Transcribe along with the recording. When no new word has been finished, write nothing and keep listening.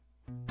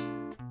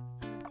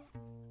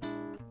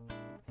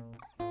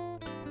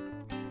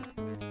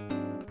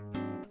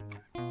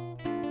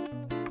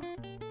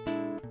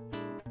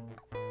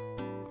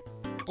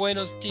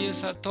Buenos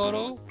días a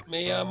todos.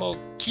 Me llamo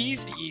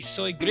Keith y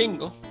soy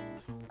gringo.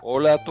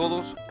 Hola a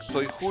todos,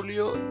 soy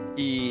Julio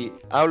y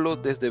hablo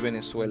desde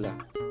Venezuela.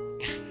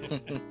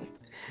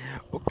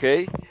 Ok,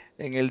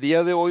 en el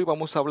día de hoy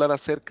vamos a hablar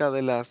acerca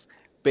de las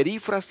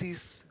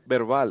perífrasis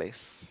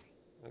verbales.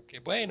 Ok,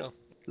 bueno.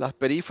 Las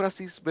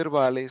perífrasis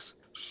verbales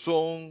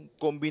son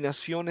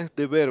combinaciones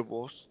de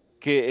verbos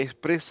que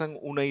expresan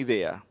una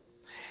idea.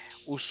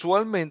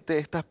 Usualmente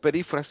estas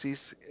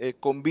perífrasis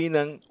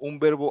combinan un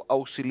verbo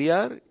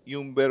auxiliar y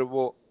un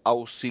verbo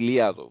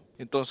auxiliado.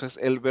 Entonces,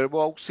 el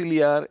verbo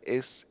auxiliar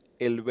es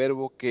el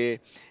verbo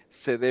que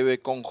se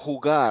debe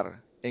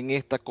conjugar en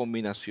esta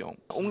combinación.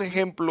 Un Ujú.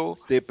 ejemplo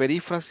de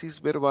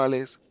perífrasis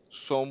verbales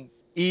son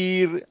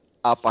ir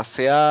a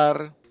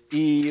pasear,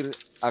 ir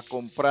a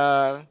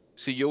comprar.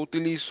 Si yo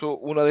utilizo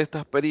una de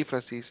estas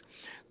perífrasis,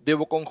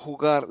 debo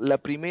conjugar la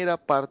primera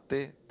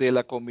parte de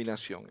la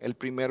combinación, el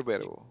primer Y,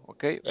 verbo,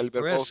 ¿ok? y El por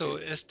verbo eso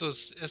auxiliar.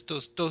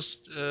 estos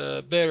dos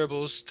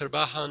verbos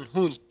trabajan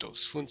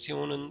juntos,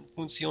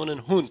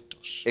 funcionan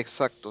juntos.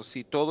 Exacto,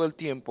 sí, todo el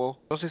tiempo.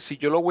 Entonces, si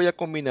yo lo voy a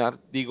combinar,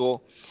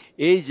 digo,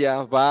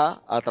 ella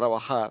va a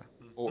trabajar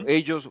o Ujú,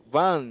 ellos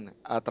van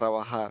a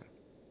trabajar,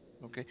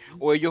 ¿ok? ujú.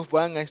 O ellos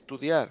van a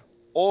estudiar.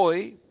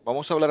 Hoy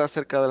vamos a hablar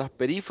acerca de las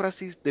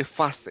perífrasis de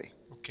fase.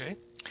 Ok.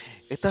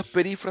 Estas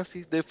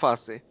perífrasis de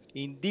fase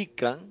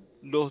indican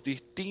los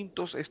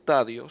distintos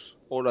estadios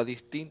o las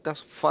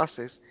distintas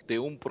fases de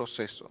un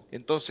proceso.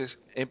 Entonces,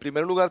 en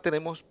primer lugar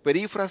tenemos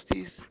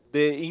perífrasis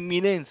de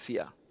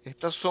inminencia.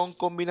 Estas son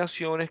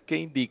combinaciones que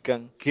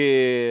indican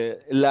que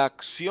la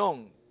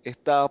acción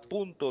está a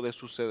punto de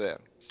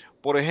suceder.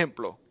 Por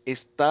ejemplo,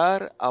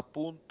 estar a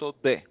punto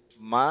de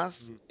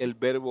más Ujú, el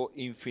verbo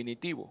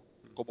infinitivo.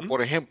 Como ujú,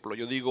 por ejemplo,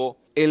 yo digo,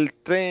 el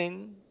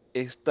tren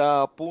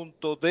está a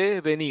punto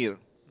de venir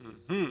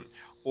ujú,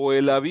 o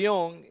el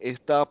avión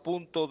está a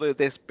punto de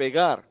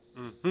despegar.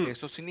 ujú.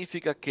 Eso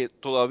significa que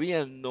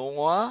todavía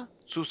no ha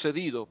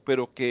sucedido,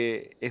 pero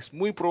que es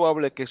muy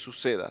probable que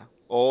suceda.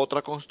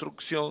 Otra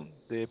construcción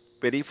de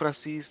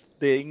perífrasis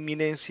de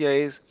inminencia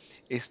es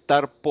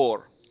estar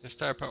por.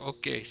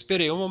 Ok,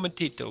 espere un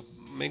momentito.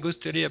 Me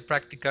gustaría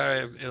practicar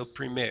el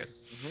primero.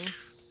 Ujú.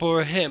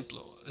 Por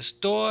ejemplo,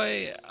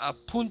 estoy a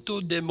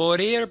punto de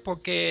morir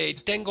porque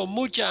tengo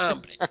mucha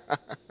hambre.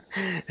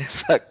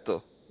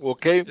 Exacto.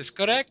 ¿Ok? ¿Es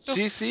correcto?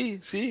 Sí, sí,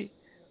 sí.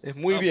 Es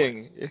muy Ah, bueno.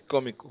 bien, es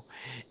cómico.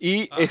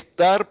 Y Ah,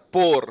 estar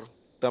por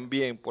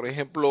también. Por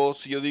ejemplo,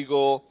 si yo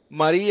digo,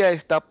 María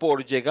está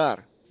por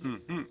llegar.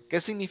 ujú.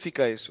 ¿Qué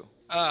significa eso?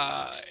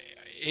 Ah,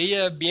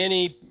 ella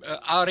viene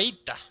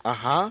ahorita.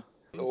 Ajá.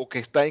 O que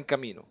está en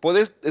camino.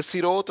 ¿Puedes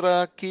decir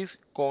otra, Kiss,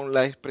 con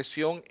la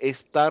expresión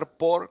estar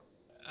por?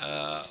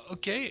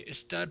 Ok,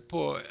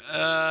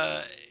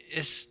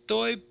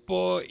 estoy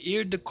por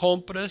ir de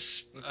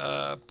compras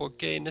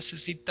porque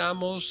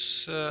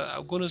necesitamos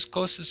algunas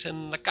cosas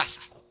en la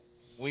casa.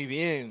 Muy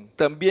bien.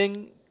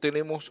 También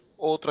tenemos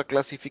otra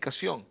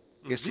clasificación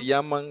que se Ujú,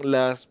 llaman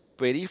las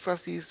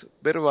perífrasis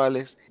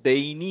verbales de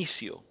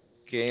inicio,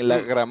 que en la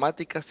ujú,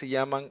 gramática se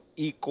llaman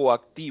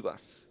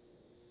icoactivas.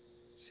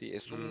 Sí,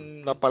 es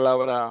una ujú.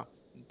 palabra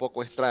un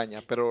poco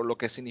extraña, pero lo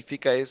que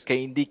significa es que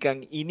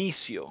indican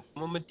inicio.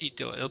 Un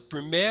momentito, el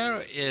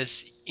primero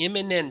es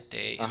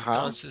inminente,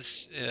 Ajá,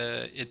 entonces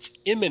it's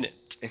imminent,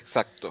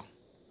 exacto.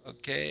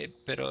 ok,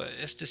 pero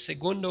este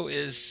segundo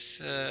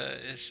es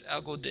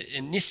algo de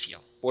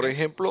inicio, Por ok.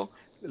 ejemplo,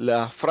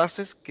 las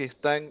frases que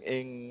están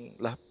en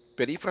las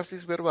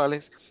perífrasis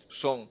verbales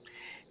son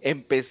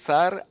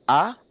empezar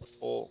a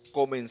o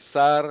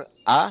comenzar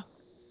a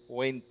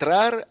o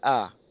entrar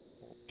a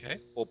Ok.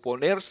 o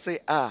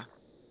ponerse a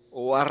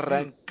o Ujú,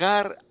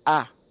 arrancar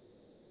a.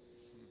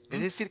 Es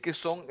ujú. decir, que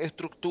son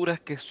estructuras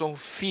que son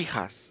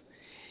fijas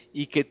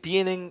y que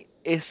tienen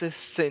ese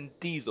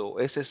sentido,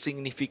 ese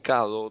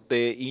significado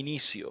de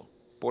inicio.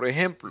 Por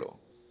ejemplo,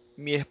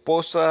 mi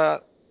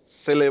esposa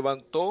se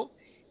levantó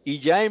y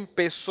ya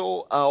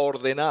empezó a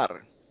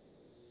ordenar,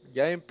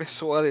 ya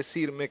empezó a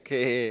decirme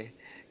que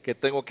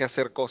tengo que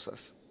hacer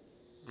cosas.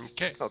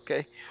 Ok. ¿Ok?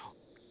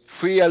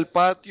 Fui al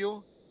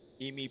patio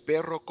y mi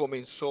perro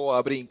comenzó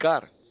a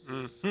brincar.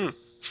 Ujú,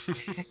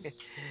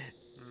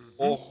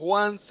 O ujú,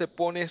 Juan se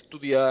pone a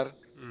estudiar.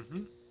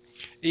 ujú.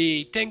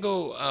 Y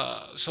tengo,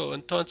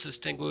 entonces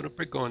tengo una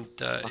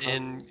pregunta. Ajá.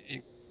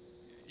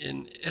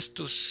 En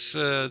estos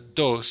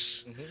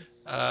dos, Ujú.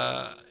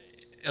 ah,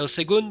 el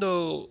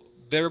segundo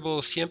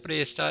verbo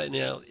siempre está en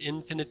el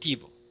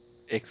infinitivo.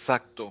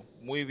 Exacto,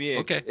 muy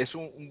Ok. bien. Es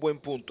un buen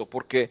punto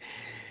porque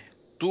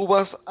tú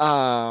vas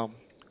a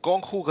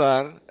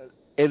conjugar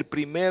el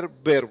primer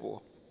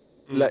verbo.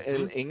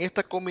 Ujú, En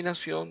esta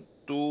combinación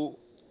tú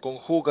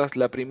conjugas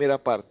la primera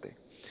parte,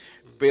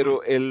 ujú,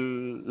 pero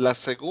la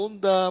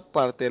segunda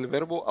parte, el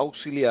verbo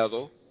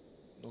auxiliado,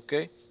 ¿ok?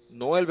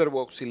 No el verbo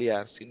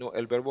auxiliar, sino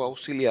el verbo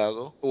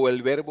auxiliado o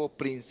el verbo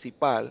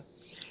principal,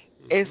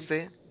 ujú,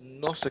 ese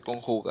no se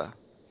conjuga,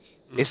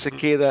 ese ujú.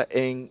 queda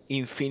en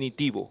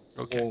infinitivo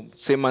Ok. o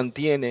se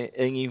mantiene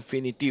en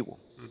infinitivo.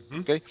 Ujú.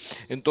 ¿Ok?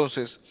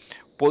 Entonces,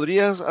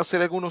 ¿podrías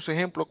hacer algunos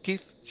ejemplos,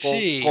 Keith?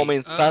 Sí,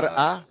 comenzar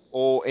a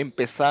o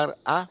empezar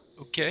a.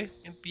 ok.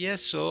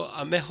 Empiezo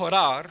a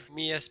mejorar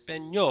mi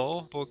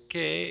español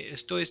porque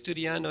estoy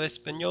estudiando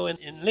español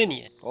en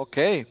línea. Ok,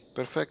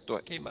 perfecto.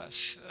 ¿Qué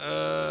más?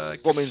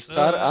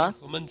 Comenzar a.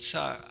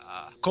 Comenzar.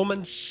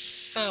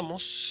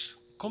 Comenzamos.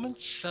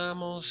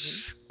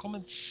 Ujú.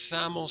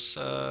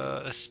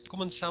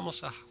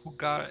 Comenzamos a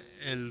jugar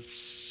el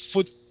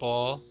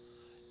fútbol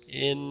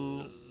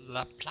en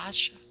la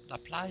playa. La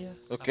playa.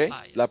 La Ok,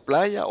 playa. la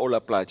playa o la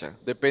playa,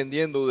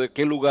 dependiendo de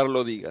qué lugar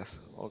lo digas.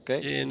 Ok.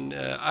 En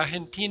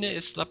Argentina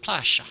es la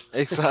playa.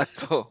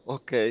 Exacto,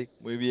 ok,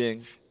 muy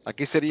bien.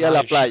 Aquí sería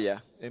la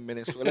Playa. playa, en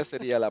Venezuela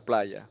sería la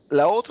playa.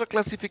 La otra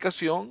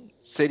clasificación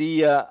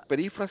sería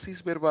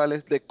perífrasis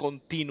verbales de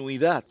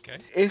continuidad. Okay.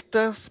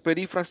 Estas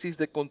perífrasis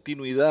de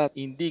continuidad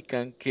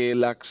indican que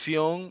la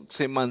acción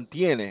se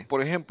mantiene.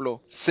 Por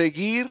ejemplo,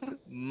 seguir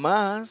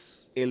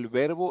más el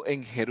verbo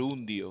en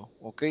gerundio,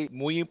 ¿ok?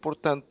 Muy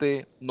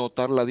importante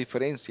notar la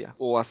diferencia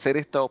o hacer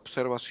esta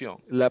observación.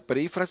 La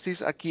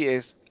perífrasis aquí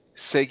es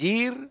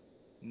seguir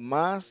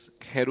más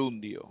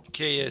gerundio.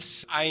 ¿Qué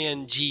es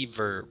ing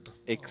verb? O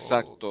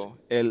Exacto.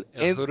 el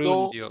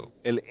gerundio.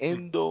 El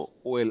endo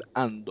o el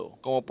ando.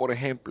 Como por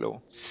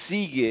ejemplo,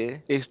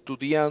 sigue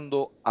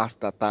estudiando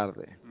hasta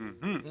tarde.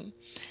 Ujú. ¿Mm?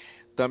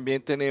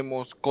 También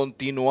tenemos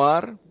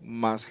continuar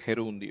más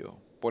gerundio.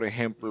 Por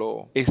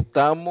ejemplo,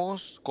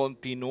 estamos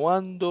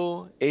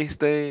continuando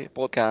este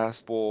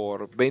podcast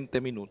por 20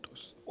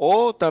 minutos.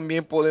 O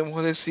también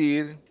podemos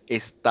decir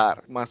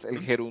estar más el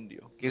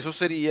gerundio, que eso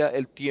sería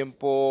el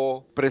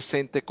tiempo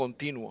presente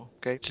continuo.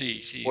 ¿Ok?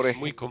 Sí, sí, Por es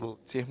muy ejemplo, común.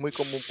 sí, es muy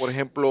común. Por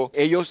ejemplo,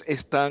 ellos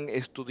están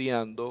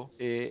estudiando,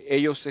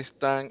 ellos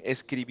están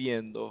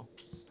escribiendo,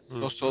 Ujú.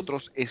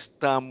 nosotros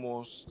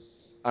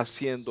estamos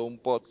haciendo un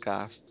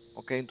podcast.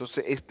 ¿Ok?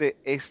 Entonces, este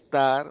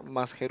estar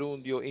más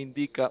gerundio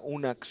indica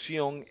una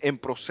acción en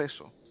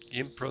proceso.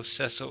 En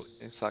proceso,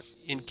 Exacto.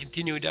 en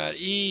continuidad.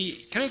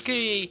 Y creo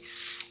que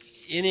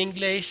en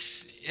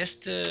inglés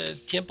este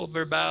tiempo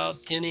verbal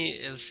tiene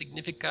el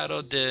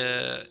significado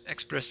de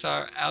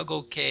expresar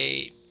algo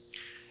que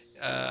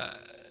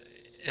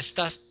uh,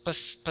 estás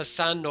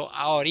pasando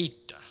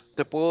ahorita.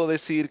 Te puedo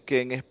decir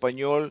que en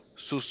español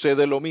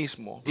sucede lo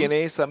mismo, ¿Mm?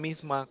 tiene esa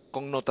misma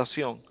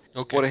connotación.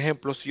 Ok. Por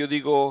ejemplo, si yo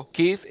digo,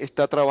 Keith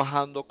está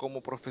trabajando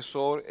como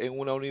profesor en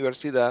una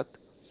universidad,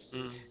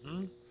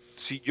 Ujú,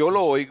 si yo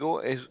lo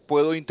oigo,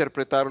 puedo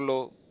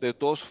interpretarlo de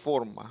dos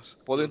formas.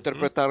 Puedo ujú.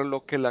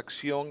 interpretarlo que la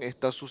acción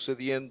está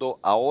sucediendo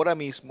ahora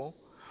mismo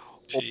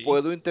o Sí.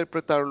 puedo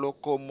interpretarlo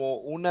como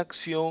una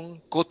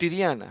acción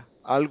cotidiana,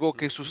 algo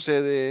que Ujú.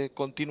 sucede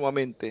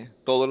continuamente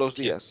todos los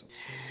Entiendo. días.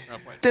 Ah,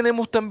 bueno.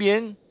 Tenemos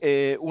también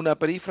una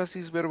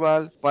perífrasis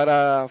verbal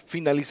para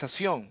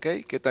finalización,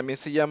 ¿ok? Que también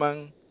se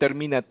llaman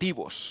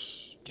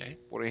terminativos. Ok.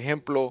 Por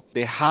ejemplo,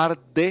 dejar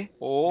de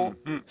o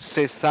Ujú,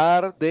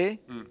 cesar de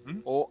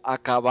ujú, o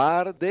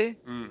acabar de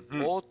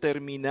ujú, o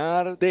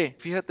terminar de.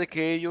 Fíjate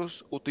que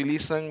ellos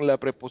utilizan la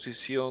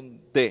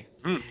preposición de.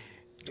 ujú.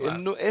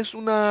 Claro. Es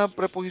una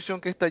preposición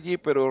que está allí,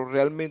 pero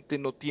realmente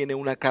no tiene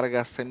una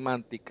carga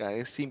semántica.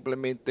 Es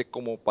simplemente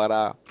como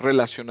para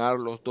relacionar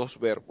los dos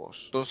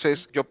verbos.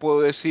 Entonces, yo puedo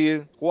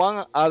decir,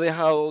 Juan ha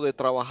dejado de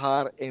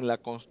trabajar en la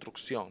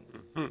construcción.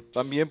 Ujú,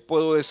 También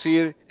puedo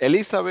decir,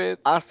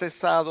 Elizabeth ha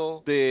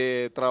cesado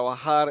de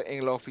trabajar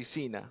en la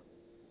oficina.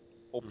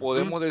 O ujú,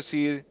 podemos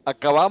decir,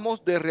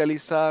 acabamos de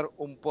realizar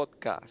un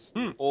podcast.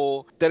 ujú.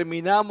 O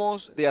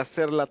terminamos de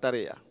hacer la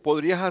tarea.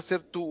 ¿Podrías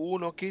hacer tú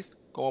uno, Keith?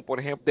 Como por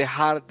ejemplo,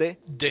 dejar de.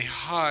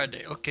 Dejar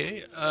de, ok.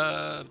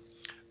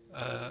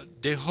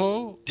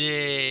 Dejó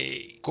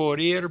de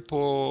correr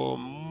por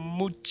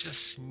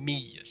muchas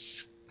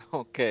millas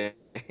Ok.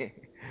 Porque,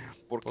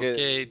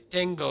 porque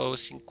tengo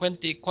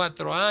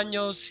 54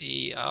 años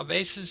y a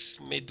veces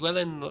me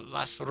duelen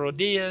las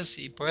rodillas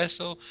y por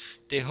eso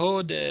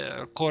dejó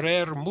de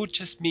correr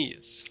muchas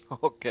millas.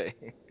 ok.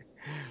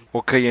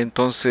 Ok,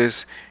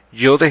 entonces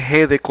yo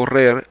dejé de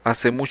correr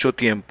hace mucho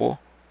tiempo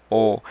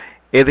o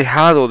he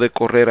dejado de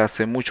correr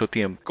hace mucho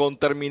tiempo. Con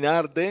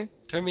terminar de.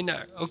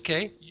 Terminar, ok.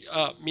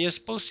 Mi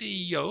esposa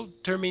y yo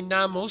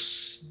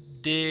terminamos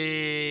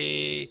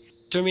de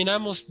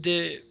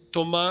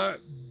tomar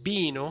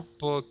vino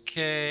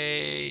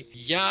porque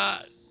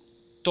ya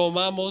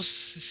tomamos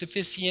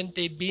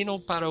suficiente vino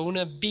para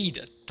una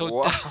vida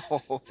total.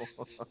 Wow.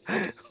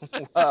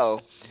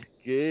 Wow.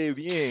 Qué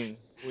bien.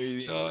 Muy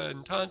bien. So,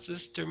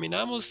 entonces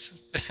terminamos,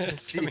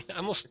 Sí,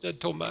 terminamos de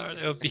tomar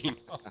el vino.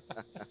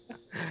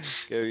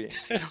 qué bien.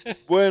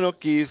 Bueno,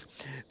 Keith,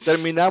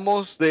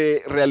 terminamos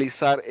de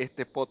realizar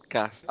este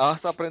podcast.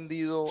 ¿Has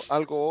aprendido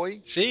algo hoy?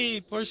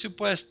 Sí, por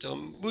supuesto.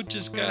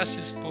 Muchas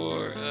gracias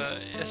por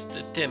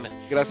este tema.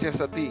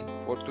 Gracias a ti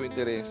por tu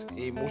interés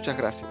y muchas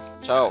gracias.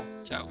 Chao.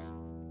 Chao.